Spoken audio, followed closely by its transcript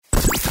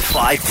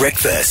5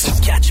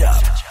 Breakfast. Catch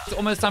up. It's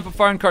almost time for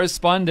Foreign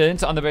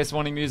Correspondent on the best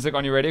morning music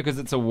on your radio because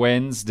it's a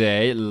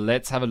Wednesday.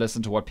 Let's have a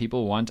listen to what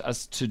people want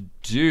us to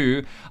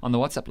do on the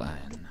WhatsApp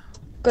line.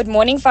 Good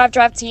morning, 5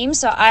 Drive team.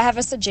 So I have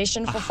a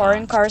suggestion for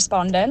Foreign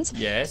Correspondent.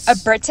 Yes. A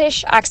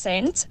British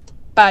accent,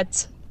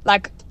 but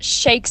like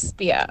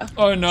Shakespeare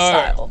Oh no.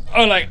 style.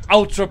 Oh, like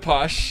ultra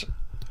posh.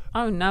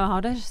 Oh no, how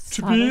does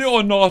To be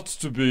or not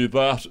to be,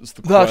 that is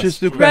the question. That is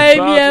the question.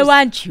 Romeo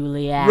and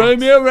Juliet.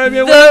 Romeo,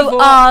 Thou wherefore?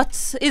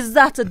 art, is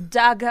that a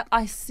dagger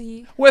I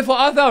see? Wherefore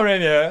art thou,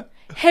 Romeo?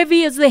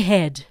 Heavy as the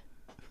head.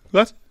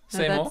 What?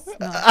 Say more.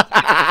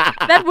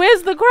 That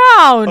wears the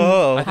crown.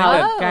 Oh. I think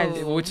How?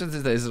 that, which one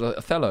is that? Is it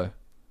Othello?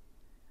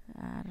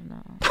 I don't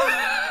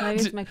know.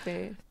 Maybe it's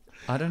Macbeth.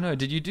 I don't know.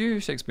 Did you do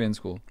Shakespeare in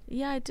school?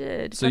 Yeah, I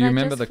did. So but you I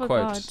remember just the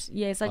forgot. quote?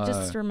 Yes, I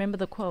just remember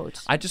the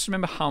quote. I just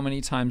remember how many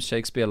times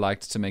Shakespeare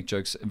liked to make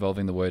jokes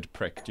involving the word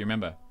prick. Do you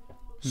remember?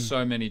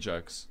 So many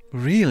jokes.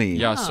 Really?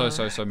 Yeah, so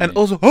many. And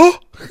also, oh!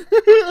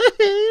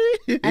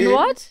 And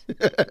what?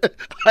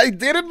 I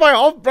did it, my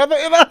own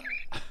brother-in-law.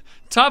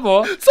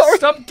 Tabo, Sorry.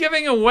 stop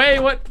giving away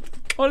what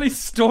Ollie's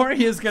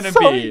story is going to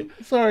Sorry.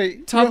 be. Sorry.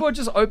 Tabo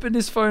just opened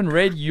his phone,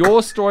 read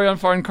your story on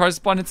Foreign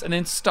Correspondence, and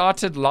then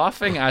started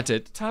laughing at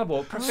it.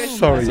 Tabo, professionalism.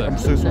 Sorry, I'm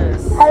so sorry.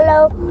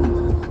 Hello.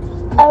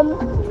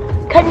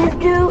 Can you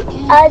do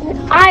an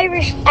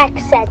Irish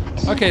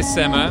accent, Okay,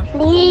 Sema.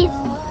 please?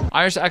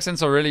 Irish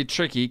accents are really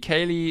tricky.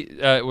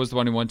 Kaylee was the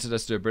one who wanted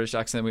us to do a British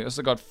accent. We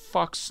also got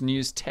Fox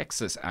News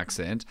Texas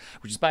accent,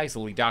 which is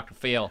basically Dr.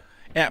 Phil.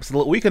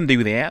 Absolutely, we can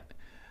do that.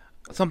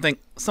 Something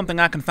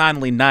I can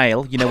finally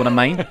nail, you know what I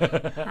mean?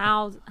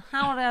 How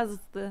does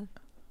the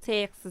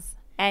Texas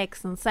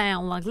accent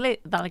sound like this?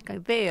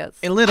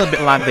 A little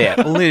bit like that.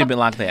 A little bit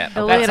like that. A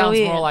That little sounds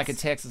bit. more like a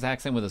Texas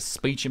accent with a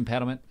speech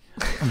impediment.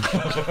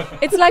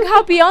 It's like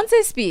how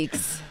Beyonce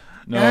speaks.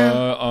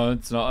 No,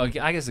 it's not. Okay,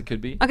 I guess it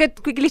could be. Okay,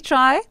 quickly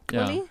try. Yeah.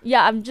 Willie.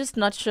 Yeah, I'm just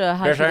not sure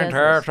how she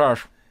does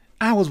it.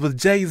 I was with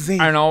Jay-Z.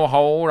 I know,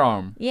 hold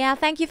on. Yeah,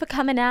 thank you for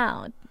coming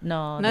out.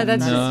 No, No,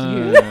 that's just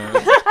you.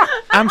 No.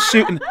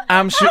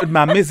 I'm shooting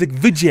my music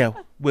video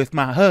with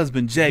my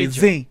husband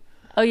Jay-Z.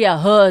 Oh yeah,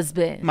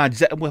 husband.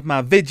 With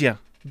my video.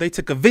 They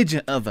took a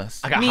video of us.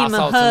 I got Me hot and my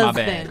sauce in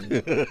my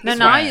husband. bag. No,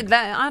 Swag.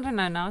 I don't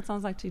know. Now it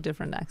sounds like two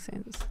different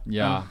accents.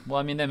 Yeah. Well,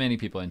 I mean, there are many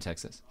people in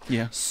Texas.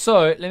 Yeah.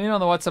 So, let me know on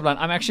the WhatsApp line.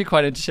 I'm actually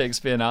quite into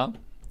Shakespeare now.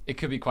 It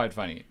could be quite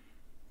funny.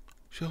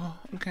 Sure.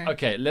 Okay.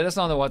 Okay, let us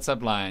know on the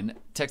WhatsApp line.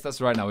 Text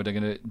us right now. We're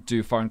going to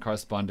do Foreign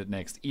Correspondent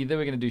next. Either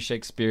we're going to do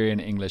Shakespearean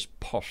English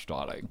posh,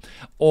 darling,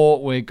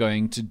 or we're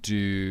going to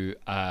do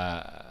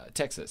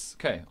Texas.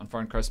 Okay, on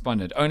Foreign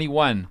Correspondent. Only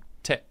one.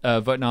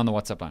 Vote now on the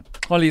WhatsApp line.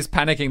 Holly's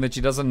panicking that she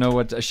doesn't know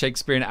what a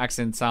Shakespearean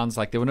accent sounds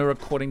like. There were no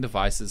recording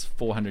devices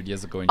 400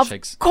 years ago in Of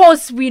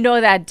course we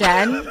know that,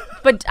 Dan.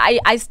 But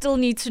I still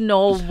need to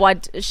know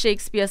what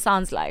Shakespeare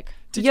sounds like.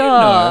 Did you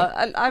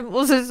know? I'm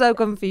also so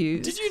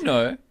confused. Did you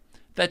know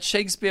that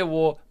Shakespeare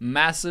wore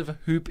massive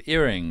hoop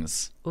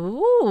earrings?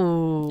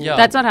 Ooh. Yeah.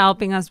 That's not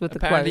helping us with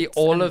Apparently, the quotes.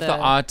 all and of the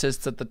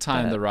artists at the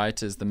time, the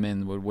writers, the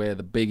men, would wear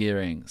the big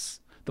earrings.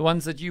 The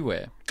ones that you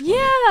wear. Yeah.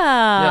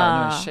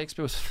 Yeah, no,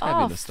 Shakespeare was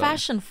fabulous. Oh,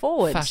 fashion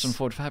forward. Fashion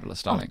forward,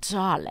 fabulous, darling. Oh,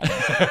 darling.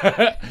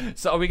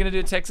 So are we going to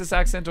do a Texas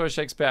accent or a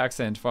Shakespeare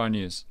accent for our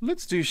news?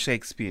 Let's do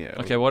Shakespeare.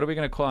 Okay, what are we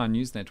going to call our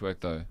news network,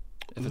 though?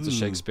 If it's a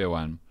Shakespeare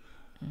one.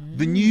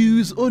 The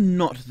news or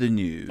not the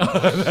news?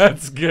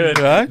 That's good.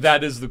 Right?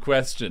 That is the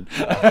question.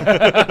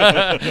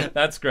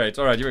 That's great.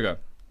 All right, here we go.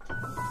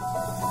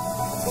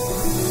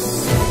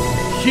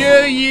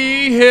 Hear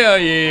ye, hear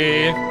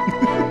ye.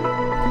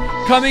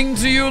 Coming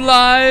to you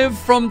live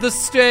from the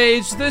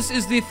stage, this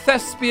is the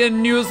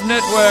Thespian News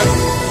Network.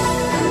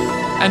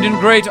 And in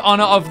great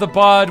honor of the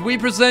bard, we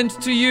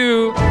present to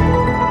you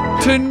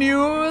to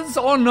news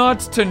or not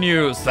to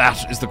news?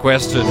 That is the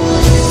question.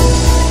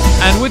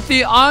 And with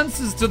the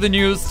answers to the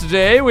news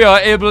today, we are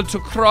able to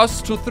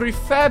cross to 3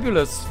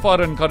 fabulous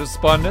foreign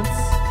correspondents.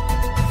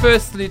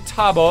 Firstly,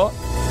 Tabo.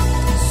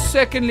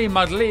 Secondly,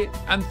 Madli.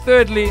 And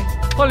thirdly,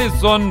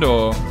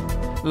 Holizondo.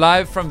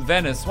 Live from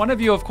Venice. One of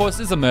you, of course,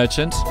 is a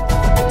merchant.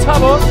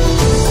 Tabo,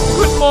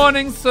 good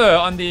morning, sir,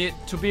 on the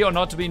To Be or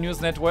Not To Be News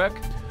Network.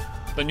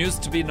 The news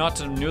to be, not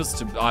to news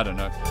to, I don't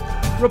know.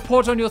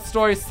 Report on your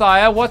story,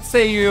 sire. What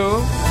say you?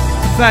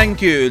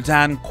 Thank you,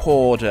 Dan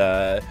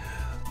Corder.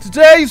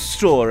 Today's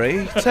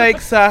story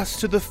takes us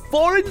to the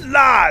foreign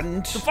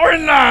land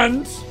Foreign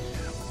land!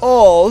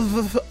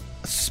 of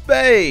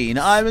Spain.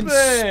 I'm in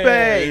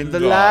Spain, the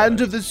God.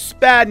 land of the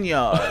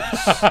Spaniards,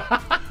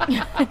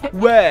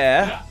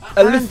 where a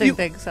I don't little. think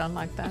they sound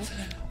like that.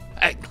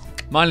 Hey,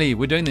 Miley,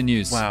 we're doing the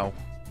news. Wow,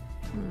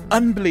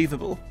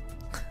 unbelievable.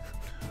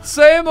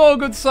 Say more,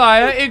 good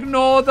sire.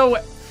 Ignore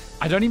the...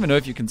 I don't even know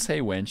if you can say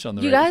wench on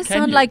the You radio. guys Can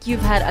sound you? like you've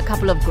had a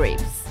couple of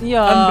grapes.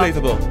 Yeah.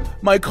 Unbelievable.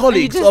 My Are you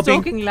colleagues just are being.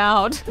 talking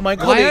loud? My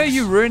Why are colleagues.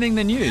 you ruining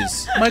the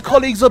news? My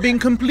colleagues are being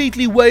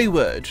completely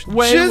wayward.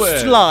 Wayward.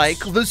 Just like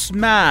this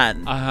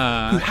man who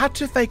Uh-huh. had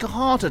to fake a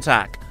heart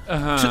attack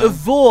Uh-huh. to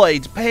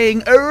avoid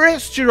paying a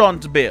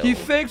restaurant bill. He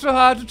faked a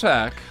heart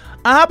attack.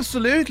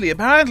 Absolutely.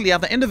 Apparently,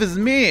 at the end of his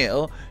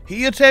meal,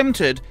 he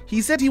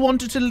said he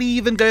wanted to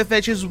leave and go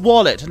fetch his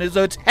wallet in his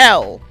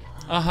hotel.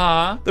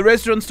 Uh-huh. The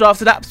restaurant staff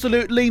said,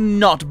 absolutely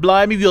not.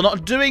 Blimey, you're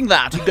not doing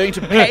that. You're going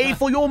to pay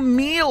for your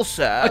meal,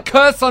 sir. A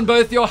curse on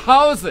both your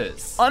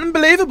houses.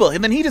 Unbelievable.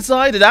 And then he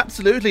decided,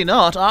 absolutely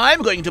not.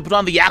 I'm going to put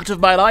on the act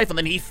of my life. And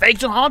then he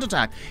faked a heart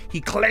attack.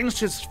 He clenched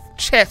his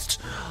chest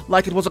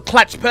like it was a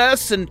clutch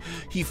purse, and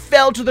he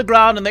fell to the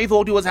ground, and they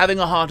thought he was having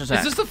a heart attack.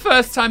 Is this the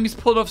first time he's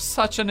pulled off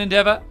such an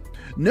endeavor?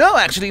 No,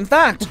 actually, in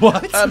fact,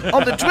 What?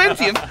 On the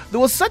 20th, there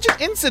was such an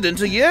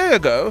incident a year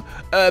ago,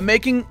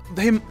 making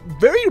him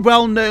very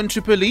well known to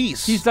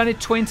police. He's done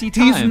it 20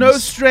 times. He's no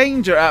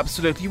stranger,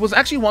 absolutely. He was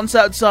actually once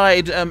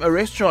outside a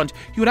restaurant.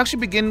 He would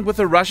actually begin with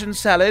a Russian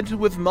salad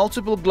with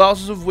multiple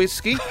glasses of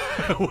whiskey.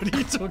 What are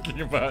you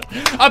talking about?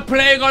 I'm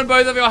playing on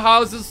both of your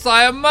houses,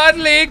 Sire.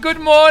 Mudley, good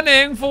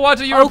morning. For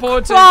what are you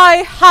reporting?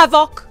 Cry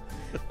havoc.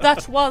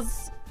 That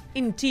was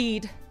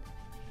indeed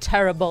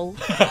terrible.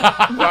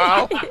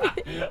 Wow.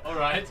 All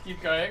right,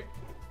 keep going.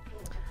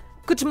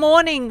 Good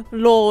morning,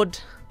 Lord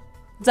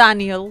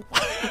Daniel.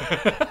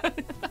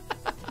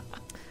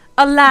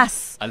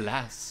 Alas,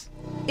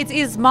 it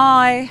is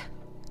my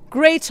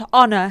great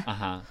honor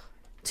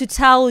to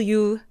tell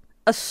you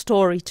a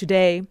story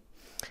today.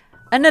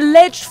 An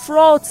alleged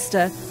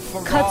fraudster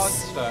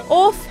cuts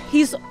off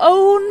his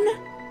own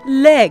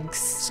legs,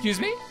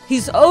 Excuse me?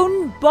 his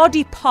own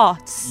body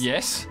parts,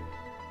 Yes.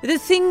 the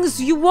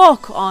things you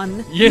walk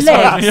on, Yes,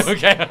 legs,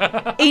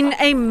 okay. in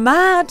a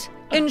mad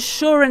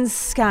insurance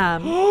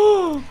scam.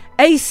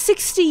 A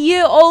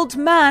 60-year-old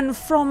man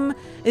from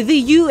the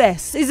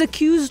US is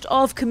accused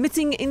of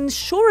committing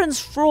insurance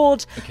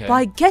fraud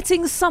by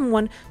getting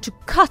someone to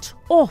cut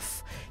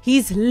off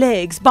his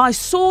legs by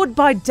sword,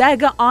 by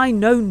dagger, I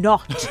know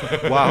not.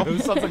 Wow.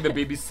 Sounds like the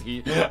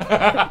BBC.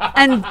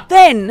 And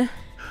then,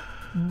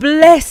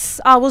 bless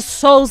our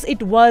souls,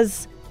 it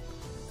was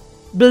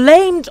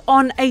blamed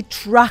on a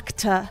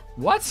tractor.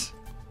 What?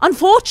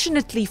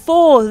 Unfortunately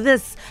for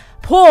this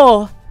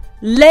poor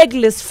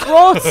legless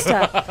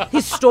fraudster,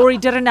 his story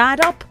didn't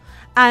add up,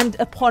 and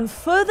upon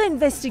further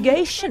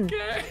investigation,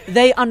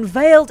 they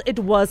unveiled it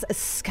was a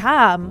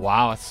scam.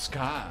 Wow, a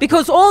scam.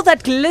 Because all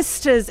that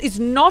glisters is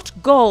not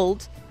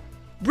gold.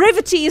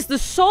 Brevity is the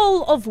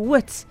soul of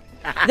wit.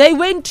 They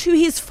went to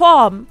his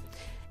farm,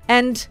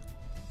 and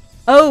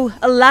oh,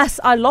 alas,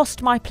 I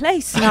lost my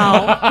place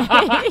now.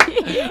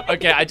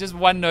 Okay, I just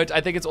one note.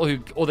 I think it's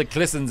all that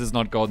glistens is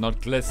not gold,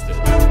 not glistered.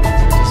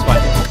 It's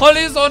fine.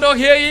 Horizontal,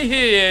 hear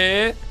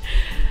ye.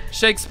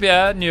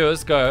 Shakespeare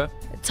news, go.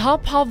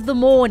 Top of the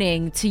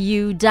morning to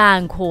you,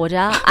 Dan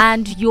Corder,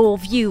 and your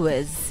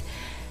viewers.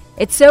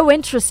 It's so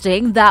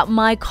interesting that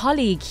my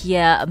colleague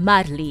here,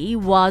 Madly,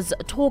 was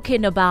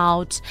talking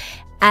about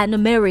an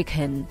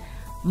American.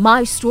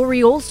 My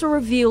story also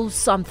reveals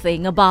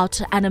something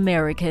about an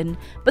American,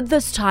 but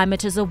this time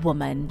it is a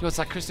woman. It's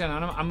like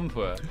Christiana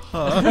Amanpour.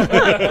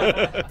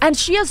 And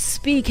she is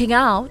speaking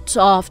out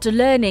after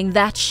learning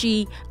that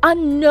she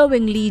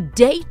unknowingly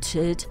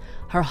dated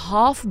her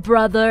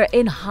half-brother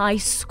in high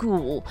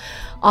school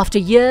after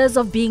years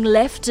of being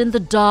left in the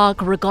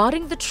dark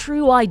regarding the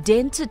true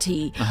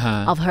identity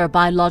of her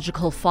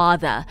biological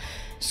father.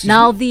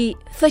 Now, the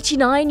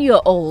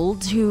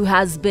 39-year-old who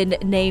has been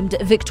named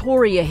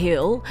Victoria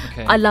Hill,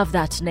 I love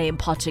that name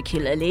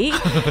particularly,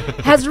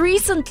 has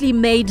recently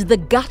made the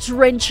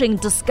gut-wrenching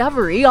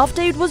discovery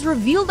after it was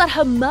revealed that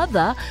her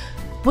mother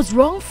was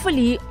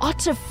wrongfully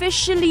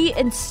artificially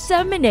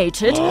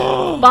inseminated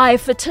by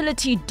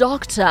fertility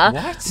doctor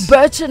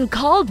Burton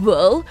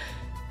Caldwell.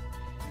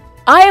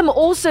 I am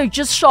also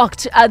just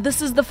shocked.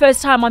 This is the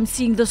first time I'm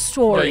seeing the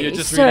story. Yeah, you're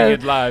just reading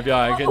it live. Yeah,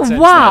 I can sense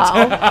wow.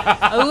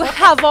 that. Oh,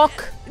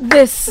 havoc.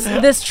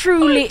 This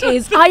truly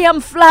is. I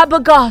am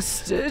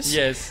flabbergasted.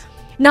 Yes.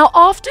 Now,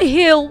 after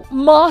Hill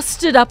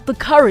mustered up the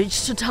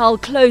courage to tell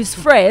close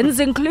friends,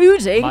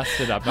 including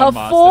her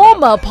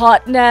former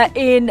partner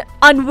in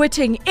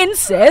unwitting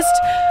incest,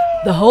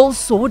 the whole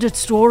sordid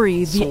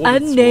story, the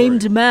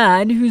unnamed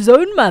man whose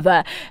own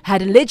mother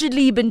had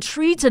allegedly been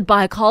treated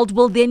by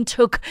Caldwell, then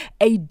took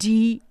a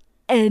DNA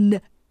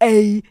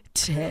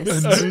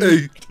test.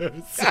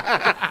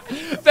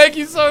 Thank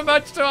you so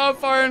much to our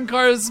foreign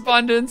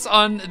correspondents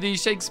on the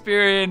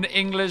Shakespearean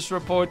English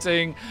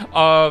reporting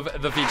of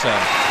the feature.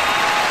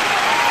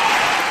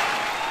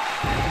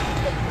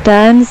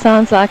 Dan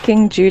sounds like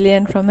King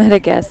Julian from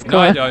Madagascar. No,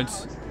 I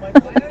don't.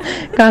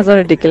 Guys are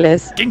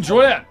ridiculous. King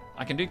Julian!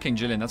 I can do King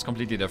Julian, that's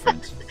completely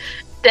different.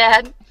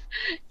 Dan,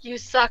 you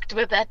sucked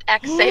with that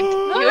accent.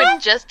 You were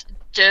just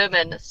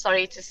German,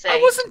 sorry to say.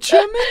 I wasn't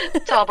German.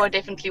 Tabo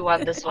definitely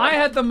won this one. I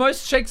had the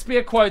most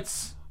Shakespeare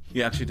quotes.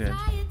 You actually did.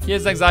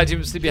 Here's Anxiety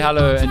from Sleepy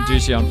Hollow and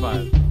Douchey on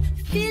 5.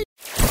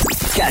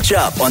 Catch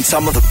up on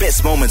some of the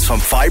best moments from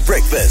 5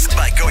 Breakfast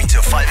by going to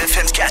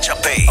 5FM's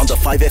catch-up page on the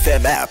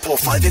 5FM app or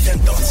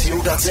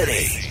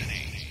 5FM.co.za.